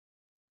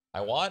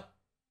I want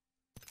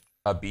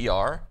a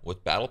BR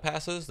with battle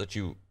passes that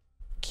you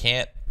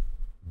can't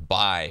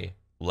buy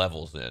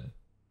levels in.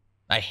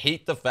 I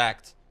hate the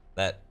fact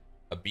that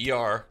a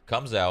BR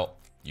comes out,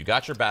 you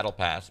got your battle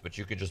pass, but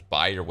you can just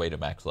buy your way to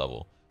max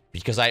level.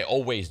 Because I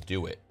always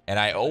do it, and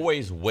I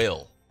always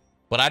will.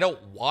 But I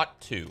don't want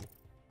to.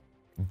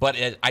 But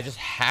I just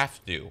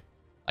have to.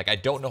 Like, I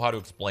don't know how to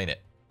explain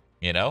it.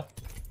 You know?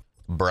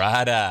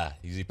 Brada.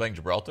 Is he playing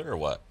Gibraltar or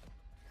what?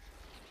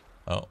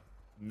 Oh.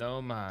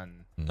 No,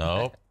 man.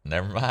 Nope.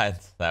 Never mind.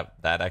 That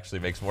actually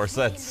makes more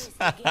sense.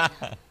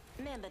 That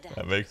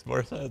makes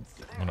more sense.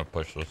 I'm gonna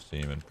push this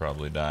team and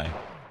probably die.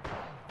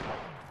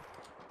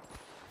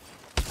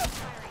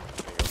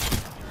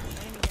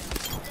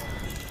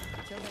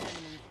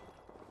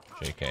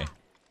 JK.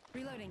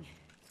 Reloading.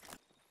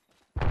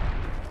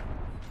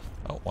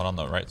 Oh, one on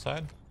the right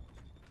side.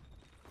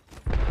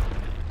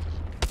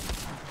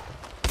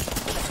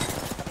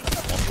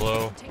 One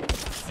below.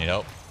 Need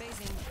help.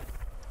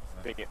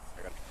 Take it.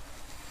 I got it.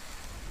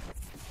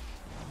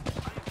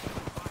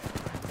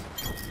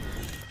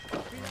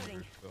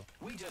 Reloading.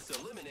 We just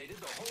eliminated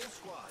the whole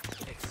squad.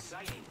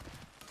 Exciting.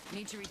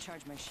 Need to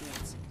recharge my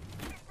shields.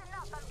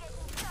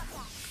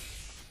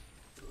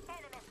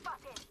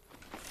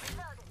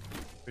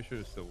 Pretty sure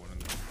there's still one in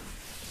there.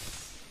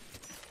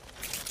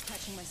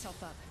 Patching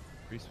myself up.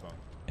 Respawn.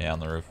 Yeah, on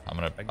the roof. I'm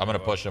gonna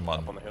push him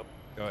Up on the hill.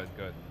 Go ahead,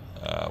 go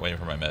ahead. Waiting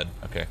for my med.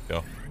 Okay,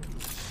 go.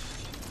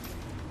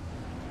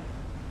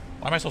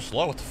 Why am I so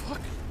slow? What the fuck?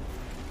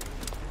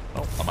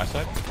 Oh, on my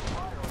side.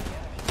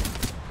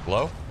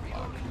 Blow.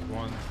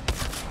 One.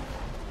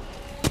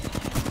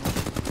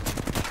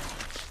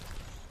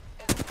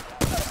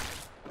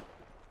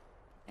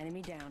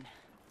 Enemy down.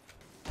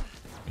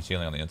 You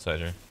ceiling on the inside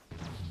here.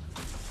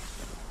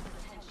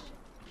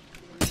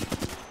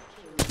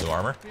 Blue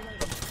armor.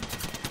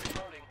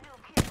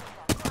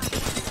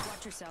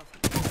 Watch yourself.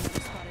 Another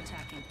squad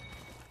attacking.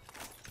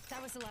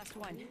 That was the last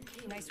one.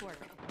 Nice work.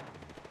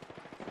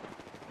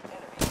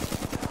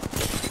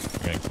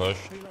 You're getting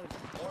pushed. Reload.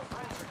 More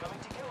friends are coming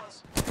to kill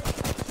us.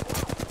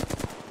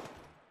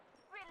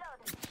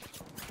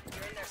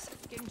 You're in there.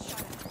 Getting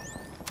shot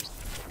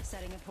at.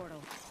 Setting a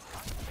portal.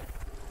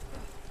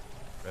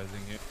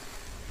 Rezzing it.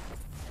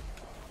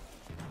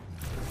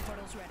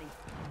 Portal's ready.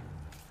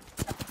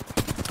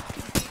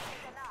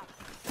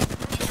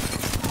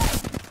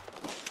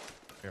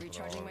 Careful.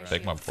 Recharging my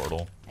Take my shields.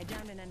 portal. I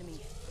downed an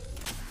enemy.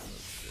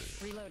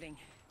 Reloading.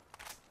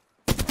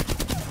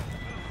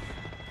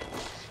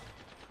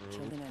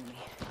 Killed an enemy.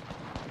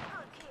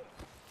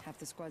 Half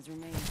the squads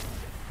remain.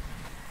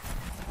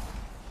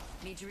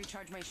 Need to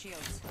recharge my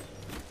shields.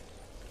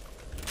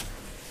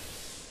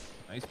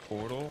 Nice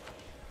portal.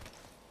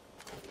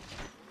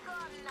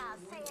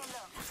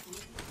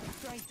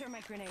 Throwing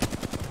thermite grenade.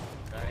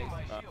 Giving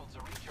my shields a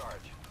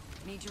recharge.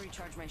 Need to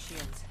recharge my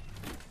shields.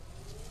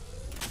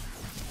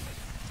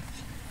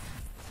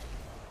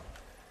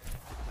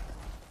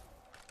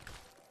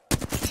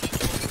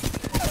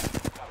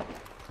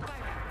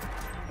 Fire.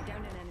 I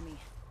downed an enemy.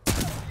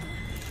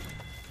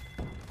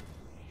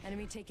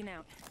 Enemy taken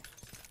out.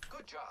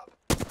 Good job.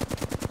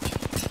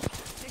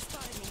 They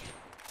spotted me.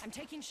 I'm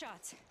taking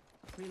shots.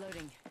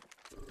 Reloading.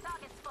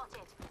 Target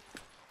spotted.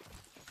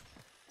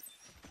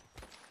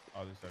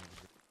 Other side of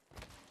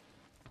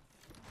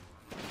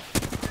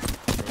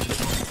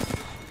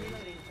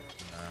Reloading.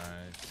 the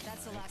Nice.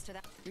 That's the last of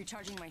that.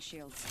 Recharging my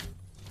shields.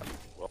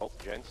 Well,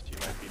 gents, you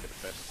might be the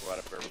best squad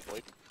I've ever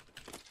played.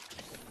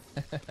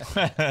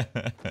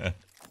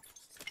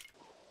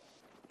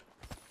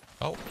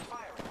 Oh.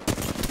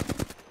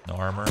 No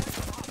armor.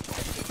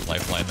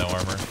 Lifeline, no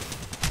armor.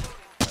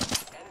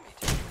 Enemy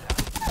taken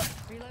down.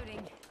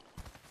 Reloading.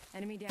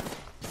 Enemy down.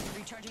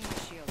 Recharging my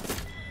shields.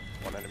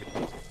 One enemy.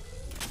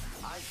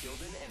 I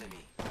killed an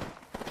enemy.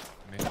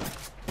 Man.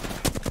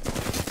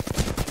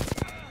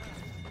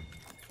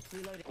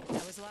 Reloading.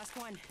 That was the last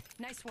one.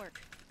 Nice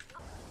work.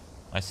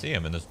 I see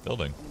him in this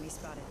building. Enemy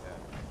spotted.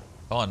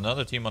 Oh,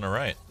 another team on the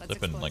right. Let's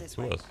Zipping explode like this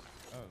to way. us.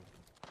 Oh.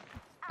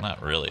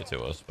 Not really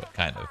to us, but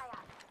kind of.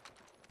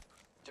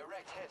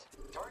 Direct hit.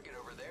 Target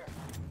over there.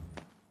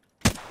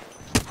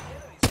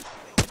 Enemies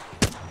shooting.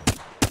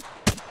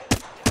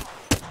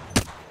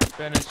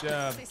 Finish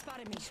job. They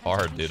spotted me.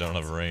 Hard, dude. I don't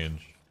have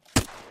range.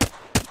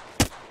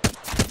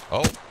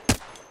 Oh.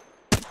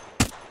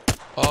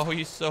 Oh,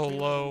 he's so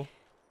low.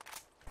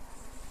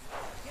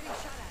 Getting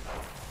shot at.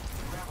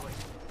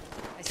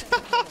 I set the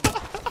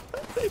portal.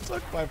 They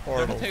took my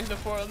portal. Take the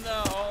portal.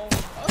 No.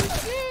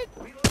 Oh shit.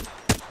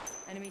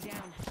 Enemy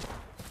down.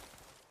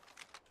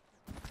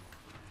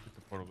 Put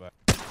the portal back.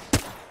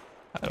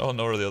 I don't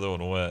know where the other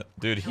one went.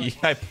 Dude, he...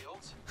 I,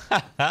 Shields.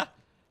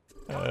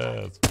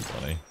 that's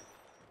funny.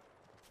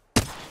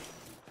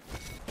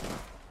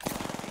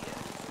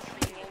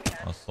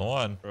 That's the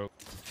one. Broke.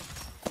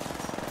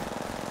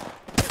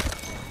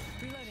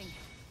 Reloading.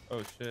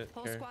 Oh shit.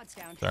 Whole Okay. squad's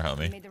down. Sorry, help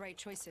They me. made the right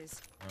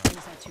choices. It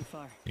was not too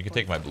far. You can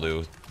take my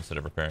blue instead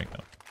of repairing. No.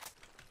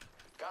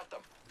 Got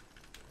them.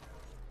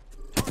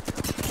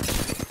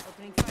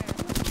 Opening fire.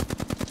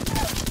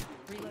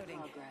 Reloading.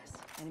 progress.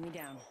 Enemy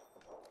down.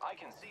 I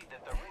can see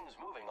that the ring's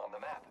moving on the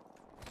map.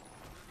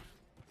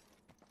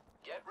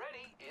 Get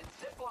ready, it's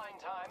zipline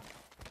time.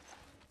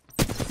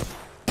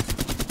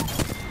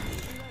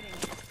 Reloading.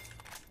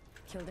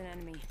 Killed an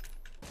enemy.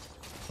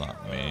 It's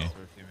not me.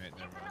 Our teammate,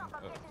 never mind.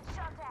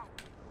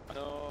 Oh.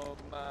 No,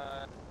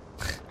 man.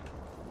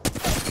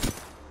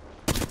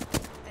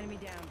 Enemy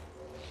down.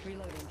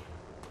 Reloading.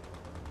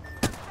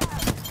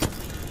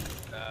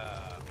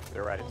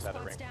 They're right Whole inside the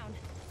squad's ring. down.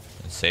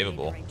 It's Made the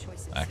savable, right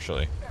choices.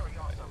 actually.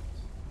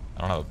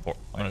 I don't have a port.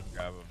 I'm gonna.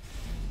 Grab him.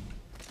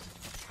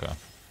 Okay.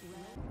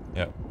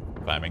 Yep.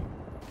 Climbing.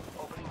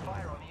 Opening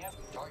fire on the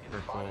enemy. Target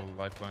Purple spotted.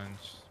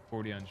 lifelines.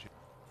 40 on G.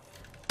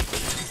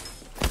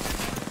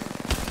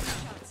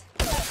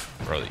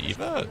 Bro, the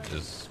Eva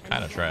is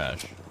kind of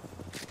trash.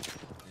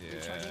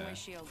 Recharging my Yeah.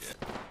 shields.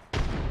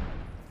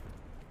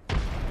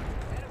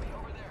 Enemy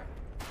over there.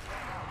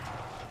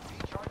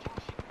 Recharging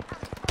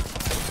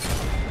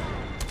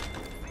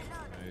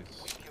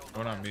Nice.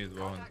 One on me as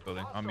well in this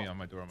building. On me, on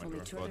my door, on my Only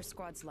door. 2 other Blood.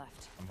 squads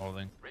left. I'm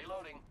holding.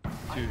 reloading. 2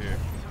 here.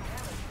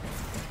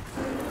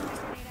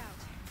 Grenade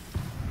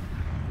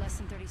out. Less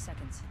than 30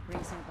 seconds.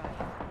 Rings nearby.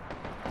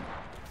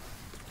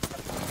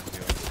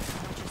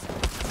 Watch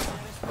yourself.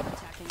 Another squad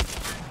attacking.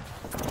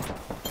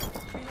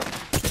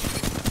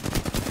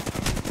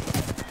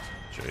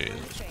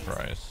 Jesus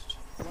Christ.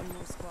 One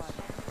more squad.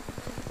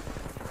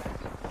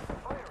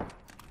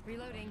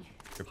 Reloading.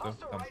 Crypto,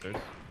 downstairs.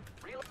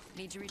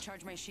 Need to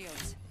recharge my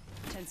shields.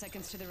 10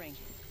 seconds to the ring.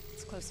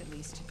 It's close at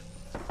least.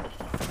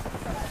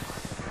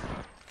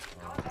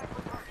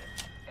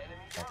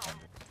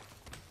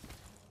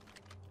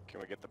 Can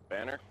we get the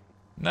banner?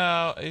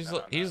 No, he's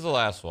the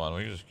last one.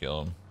 We can just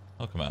kill him.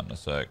 He'll come out in a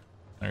sec.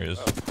 There he is.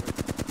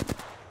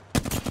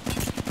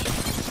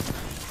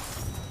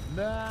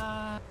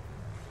 Nah.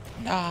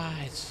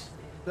 Nice.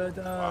 The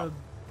dub.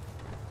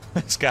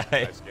 This guy.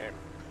 Nice game.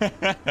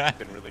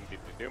 Didn't really need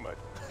to do much.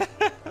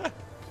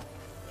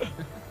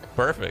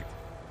 Perfect.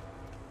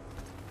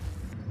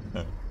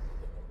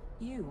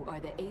 You are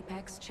the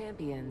Apex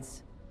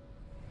champions.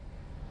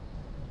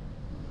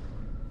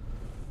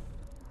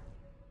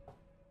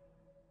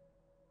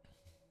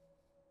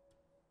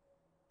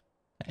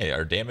 Hey,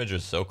 our damage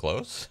is so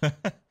close. Yeah.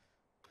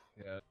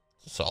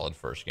 It's a solid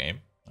first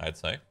game, I'd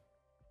say.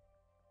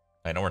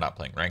 I know we're not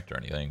playing ranked or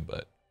anything,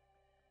 but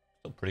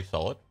still pretty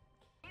solid.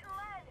 I'm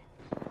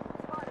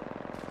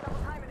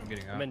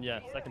getting out. I'm in, yeah,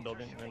 second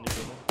building, and then new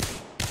building.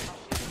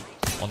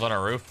 One's on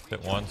our roof.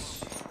 Hit once.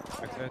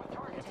 Backside.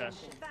 Okay.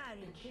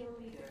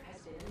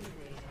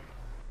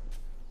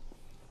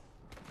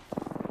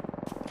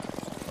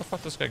 Where the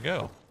fuck this guy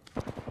go?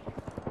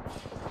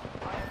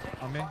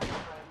 On me.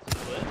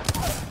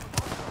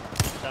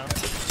 Down.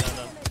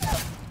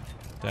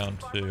 Down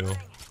to.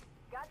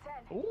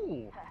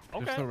 Ooh,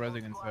 They're okay. still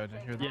rezzing inside. I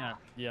hear them. Yeah,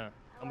 yeah.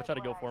 I'm gonna try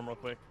to go for him real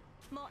quick.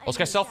 Oh, this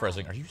guy's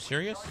self-resing. Are you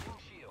serious?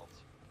 Shields.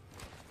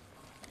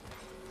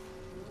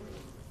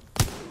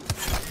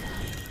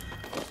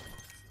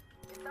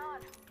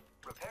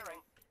 Repairing.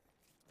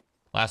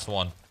 Last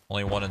one.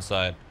 Only one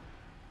inside.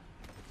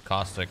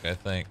 Caustic, I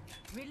think.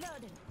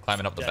 Reloading.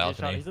 Climbing up the Yeah,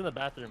 balcony. he's in the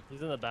bathroom.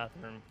 He's in the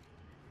bathroom.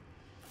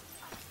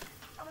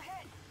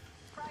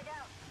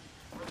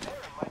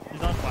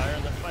 He's on fire.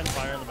 Find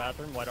fire in the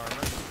bathroom. White armor.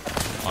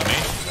 On me?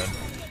 Good.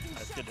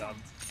 Nice, good job.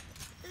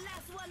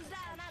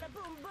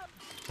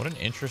 What an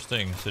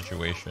interesting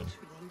situation.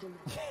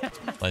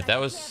 Like, that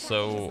was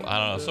so, I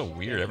don't know, so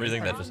weird.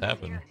 Everything that just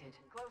happened.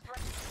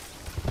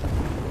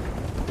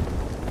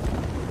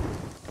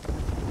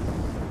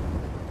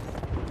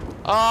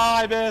 Ah,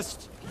 I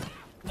missed.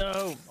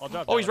 No, I'll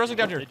drop. Oh, he's down. resing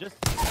down here. They just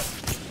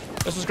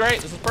This is great.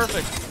 This is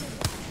perfect.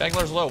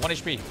 Bangler's low. 1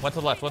 HP. Went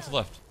to the left. Went to the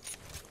left.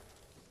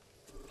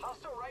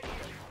 Hostile right here.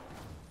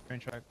 Train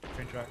track.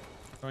 Train track.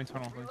 Going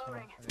tunnel. Going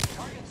tunnel.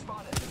 Target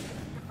spotted.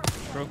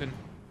 Broken.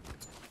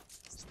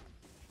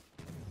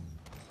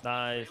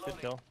 nice, good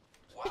kill.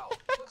 Wow.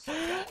 Looks like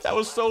that's That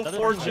was so Another team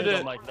here, though,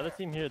 fortunate. Mike. Another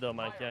team here, though,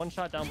 Mike. Yeah. One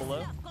shot down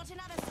below.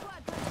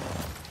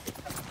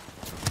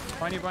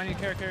 Behind you,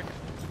 care.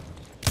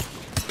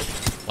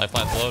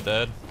 Lifeline's low,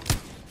 dead.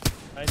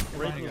 Nice.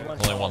 Raising guys. one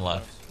Only shot. one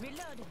left.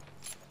 Reloading.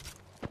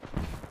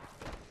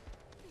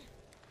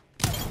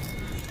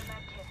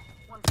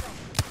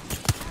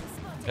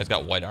 Guy's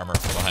got white armor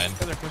from behind.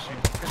 They're pushing.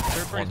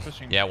 Third party's One's,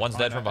 pushing. yeah, one's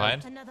dead from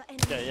behind. Another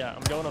Okay, yeah,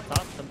 I'm going up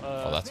top.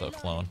 Oh, that's a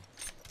clone.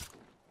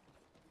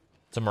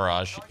 It's a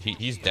mirage.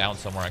 He's down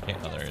somewhere. I can't.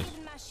 Oh, there he is.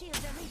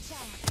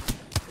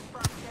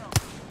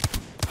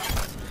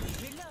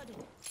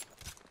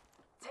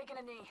 Taking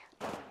a knee.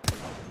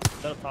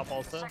 Is that up top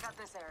also? Check out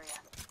this area.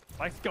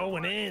 Mike's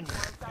going in.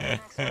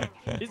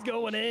 He's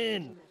going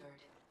in.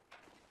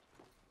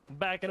 I'm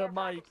backing up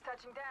Mike.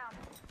 Touching down.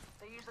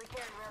 They usually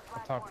carry rare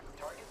Top. platforms.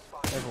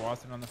 They have a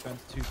Watson on the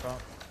fence. 2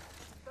 top.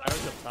 I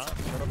was up top.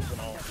 Shut up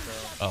and all.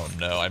 So. Oh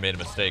no, I made a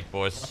mistake,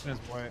 boys. Watson is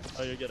white.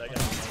 Oh, you're good. I got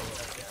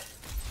it.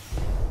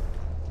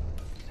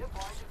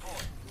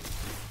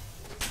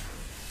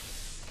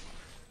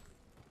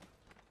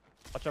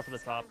 Watch out for the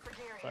top.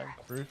 Side.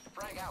 Roof.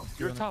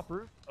 You're top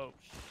roof? Oh,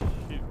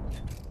 shoot.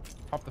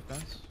 Top the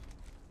fence.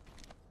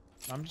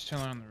 I'm just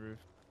chilling on the roof.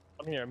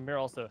 I'm here. I'm here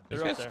also. They're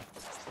These up guys? there.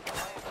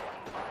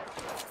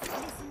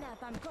 Listen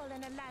up, I'm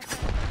calling a live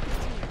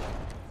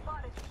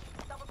Spotted.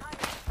 Double time.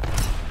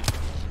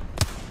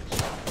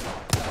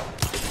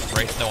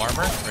 Wraith, no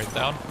armor. Wraith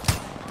down.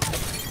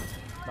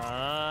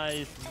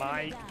 Nice,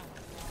 Mike. Last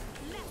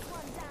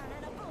one down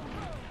and a boom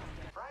boom.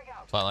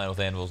 Flatline with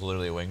anvil is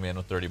literally a wingman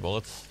with 30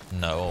 bullets.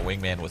 No, a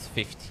wingman with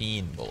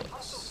 15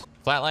 bullets.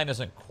 Flatline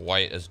isn't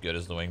quite as good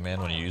as the wingman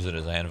when you use it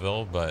as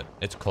anvil, but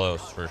it's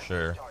close for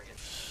sure.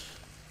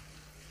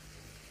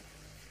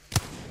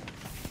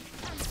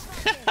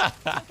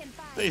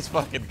 These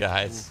fucking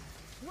guys.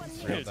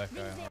 Grab that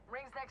guy.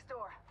 Rings next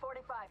door.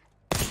 45.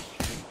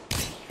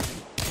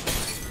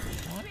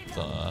 What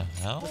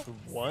the hell?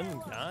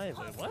 One guy.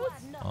 Wait, what?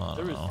 Oh,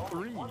 There no. was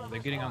 3 They're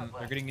getting on.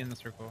 They're getting in the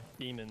circle.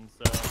 demons.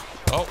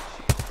 Oh.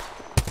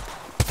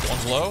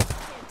 One's low.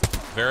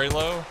 Very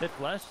low. Hit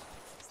flesh.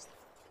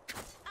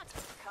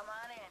 Come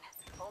on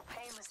in. Old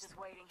Painless is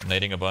waiting.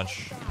 Nading a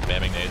bunch.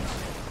 Spamming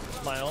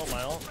nades. My ult,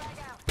 my ult.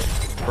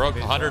 Broke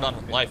 100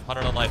 on life.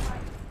 100 on life.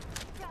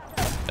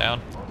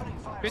 Down.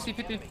 50,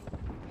 50.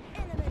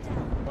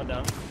 One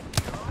down.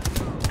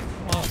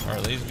 What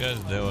are these guys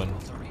doing?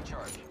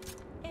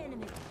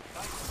 Enemy.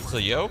 It's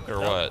a yoke or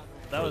what?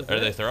 That was Are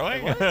they it.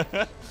 throwing? Wait,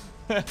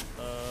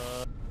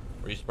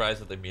 Were you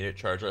surprised that they immediate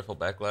charge rifle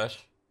backlash?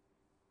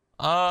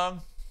 Nah.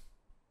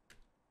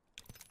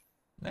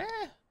 I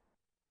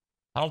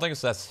don't think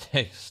it's that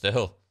sick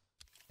still.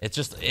 It's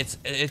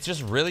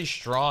just really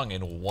strong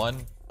in one,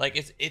 like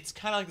it's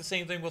kind of like the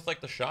same thing with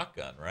like the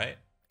shotgun, right?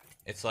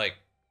 It's like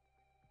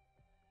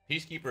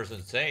Peacekeeper is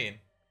insane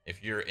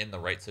if you're in the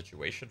right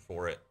situation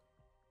for it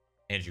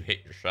and you hit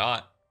your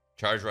shot.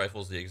 Charge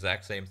rifle's the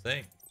exact same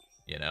thing,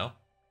 you know?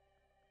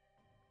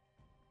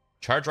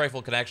 Charge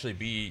rifle can actually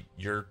be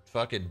your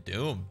fucking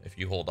doom if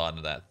you hold on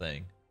to that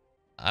thing.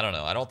 I don't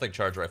know. I don't think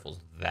charge rifle's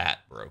that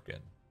broken.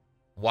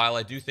 While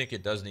I do think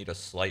it does need a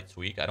slight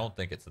tweak, I don't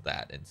think it's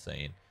that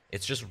insane.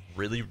 It's just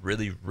really,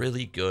 really,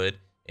 really good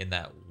in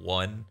that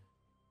one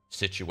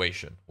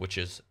situation, which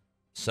is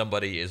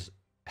somebody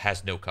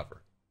has no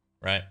cover,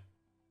 right?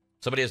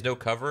 Somebody has no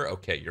cover,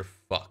 okay, you're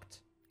fucked.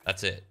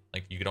 That's it.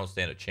 Like, you don't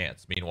stand a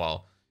chance.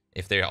 Meanwhile,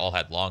 if they all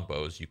had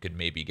longbows, you could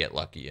maybe get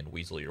lucky and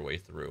weasel your way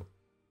through.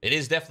 It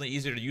is definitely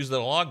easier to use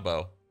than a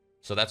longbow,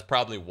 so that's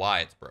probably why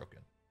it's broken,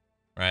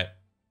 right?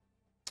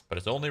 But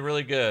it's only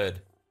really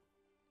good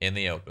in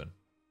the open.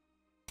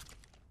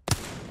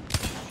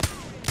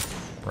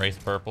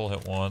 Wraith purple,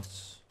 hit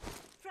once.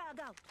 Frog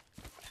out.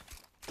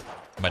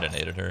 Might have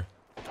naded her.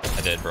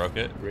 I did, broke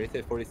it. Wraith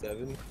at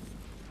 47.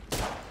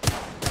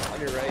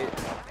 On your right.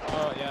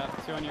 Oh, yeah.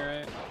 2 on your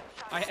right.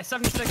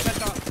 76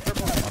 headshot.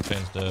 Purple.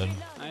 Octane's dead.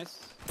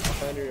 Nice.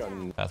 Pathfinder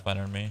on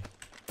Pathfinder and me.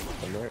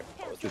 somewhere.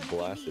 Oh, just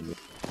blasted me.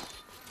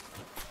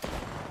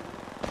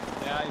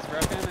 Yeah, he's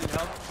broken. I need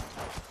help.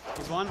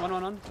 He's one.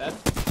 Dead.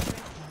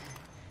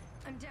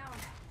 I'm down.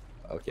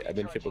 Okay, I've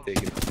been triple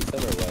taken.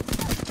 Center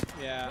left.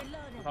 Yeah.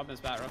 I'll pop his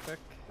bat real quick.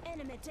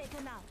 Enemy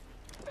taken out.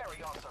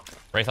 Very awesome.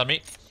 Wraith on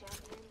me.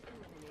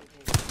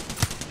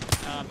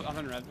 I'm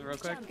in red real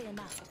quick. Champion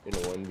out. In a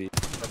 1v.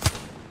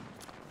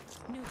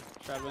 New.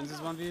 Shroud wins his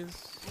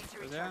 1vs.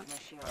 Where's he at?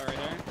 Oh, right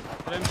here.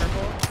 Hit him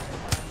purple.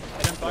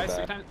 Hit him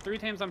twice. Three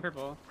times on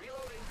purple.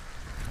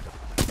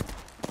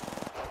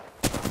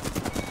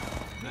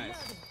 Nice.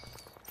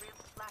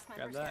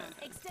 Grab that.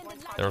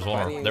 Extended life.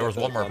 There was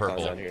one more Compounds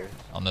purple on here.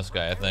 on this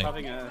guy, I think.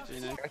 Popping a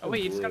Phoenix. Oh,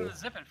 wait, he just got a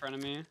zip in front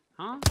of me.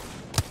 Huh?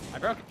 I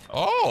broke it.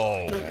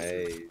 Oh!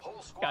 Nice.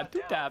 Whole squad Got two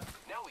down. tap.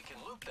 Now we can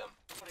loot them.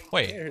 I think I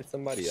Wait, heard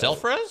somebody else.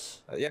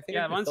 self-res? Yeah, I think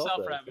Yeah, it's one self-rev.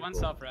 self-rev. One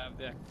self-rev.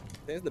 Yeah. I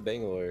think it's the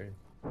Bangalore.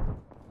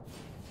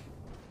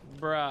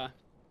 Bruh.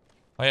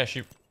 Oh yeah,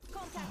 shoot.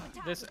 Contact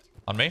with This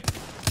On me?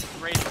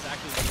 raid is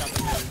actually the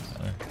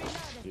jumping.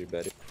 You're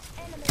better.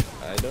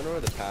 I don't know where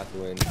the path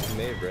went. You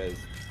may have res.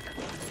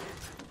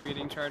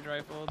 Beating charge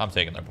rifle. I'm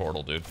taking their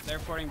portal, dude. They're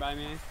porting by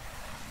me.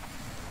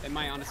 They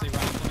might honestly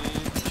run into me.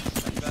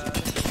 Like that.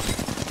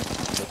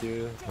 With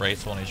you.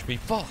 Wraith's 1 HP.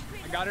 Fuck!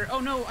 I got her. Oh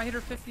no, I hit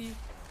her 50.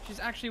 She's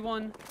actually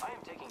one. I am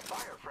taking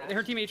fire, friends.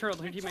 Her teammate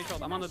trolled.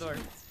 I'm on the door.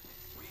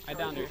 I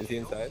downed her. Is he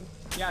inside?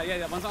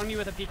 Yeah. One's on me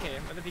with a PK.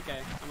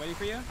 I'm waiting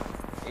for you.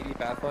 80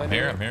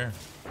 Pathfinder. I'm here.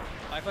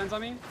 Lifeline's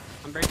on me.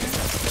 I'm breaking.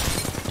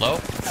 Low?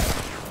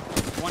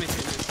 1 HP.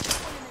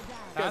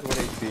 This guy's 1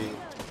 HP.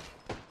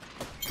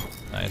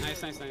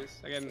 Nice. Nice.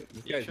 Again,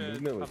 This you guy's should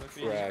movement was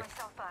probably feed.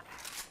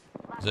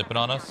 cracked. Zipping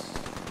on us.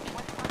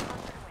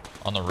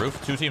 On the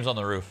roof? 2 teams on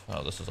the roof.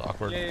 Oh, this is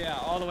awkward. Yeah,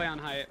 all the way on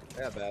height.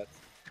 Yeah, bats.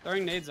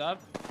 Throwing nades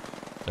up.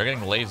 They're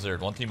getting lasered.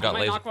 One team got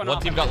might lasered. knock one One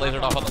off. team I got might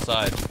lasered knock off on the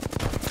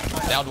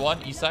side. Downed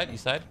one. East side.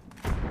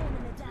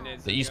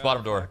 Nades The east go.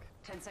 bottom door.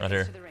 10 seconds Right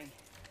here. to the ring.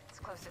 It's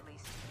close at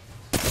least.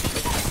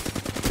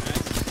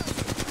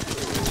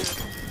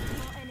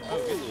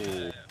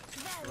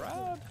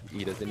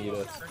 Eat us and eat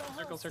us.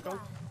 Circle.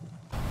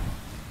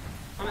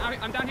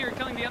 I'm down here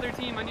killing the other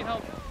team. I need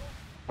help.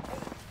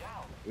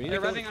 We need They're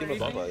to go revving team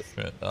above underneath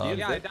us. Shit,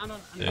 Yeah, I downed one.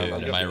 dude, I'm am I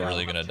jumping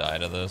really down. gonna die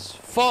to this?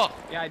 Fuck!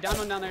 Yeah, I downed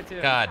one down there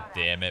too. God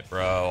damn it,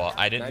 bro.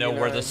 I didn't know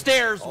where the 99.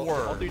 stairs All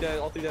were. 3 dead,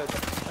 all 3 dead.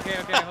 Okay,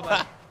 hold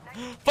on.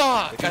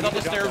 Fuck! If you I thought need the to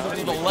drop stairs down, were to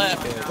you the can-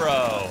 left,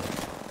 bro.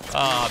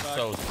 Oh, I'm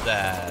so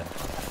sad.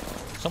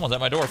 Someone's at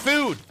my door.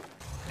 Food!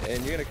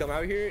 And you're gonna come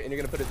out here and you're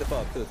gonna put a zip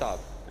up to the top.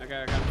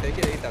 Okay. Take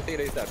it ASAP, take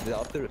it ASAP.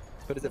 Up to,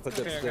 put a zip, put a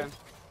zip, Okay, put a okay.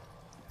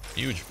 zip.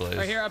 Huge place.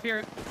 Right here, up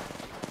here.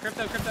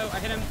 Crypto. I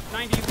hit him.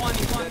 91,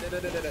 he's one.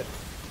 Dead.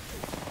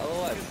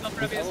 LOS. He's up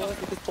for a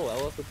LOS with this pull,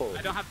 LOS with pull.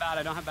 I don't have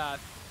bad.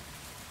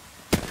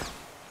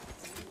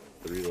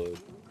 The reload.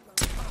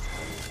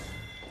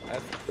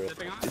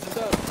 Zipping on? This is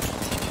up.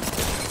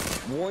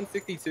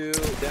 162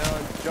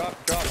 down. Drop.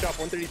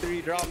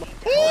 133. Drop.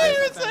 Oh,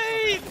 you're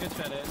insane! Good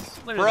shit, Ace.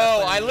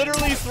 Bro, I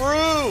literally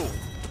threw!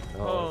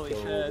 Holy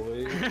so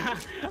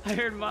shit. I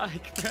heard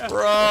Mike.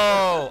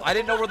 Bro, I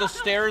didn't know where the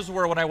stairs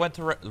were when I went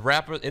to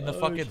wrap it in the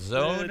fucking shit.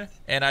 zone,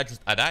 and I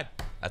died.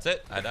 That's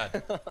it. I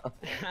died.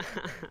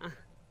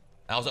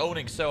 I was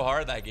owning so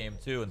hard that game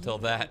too until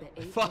that.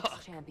 The Apex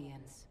Fuck.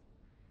 champions.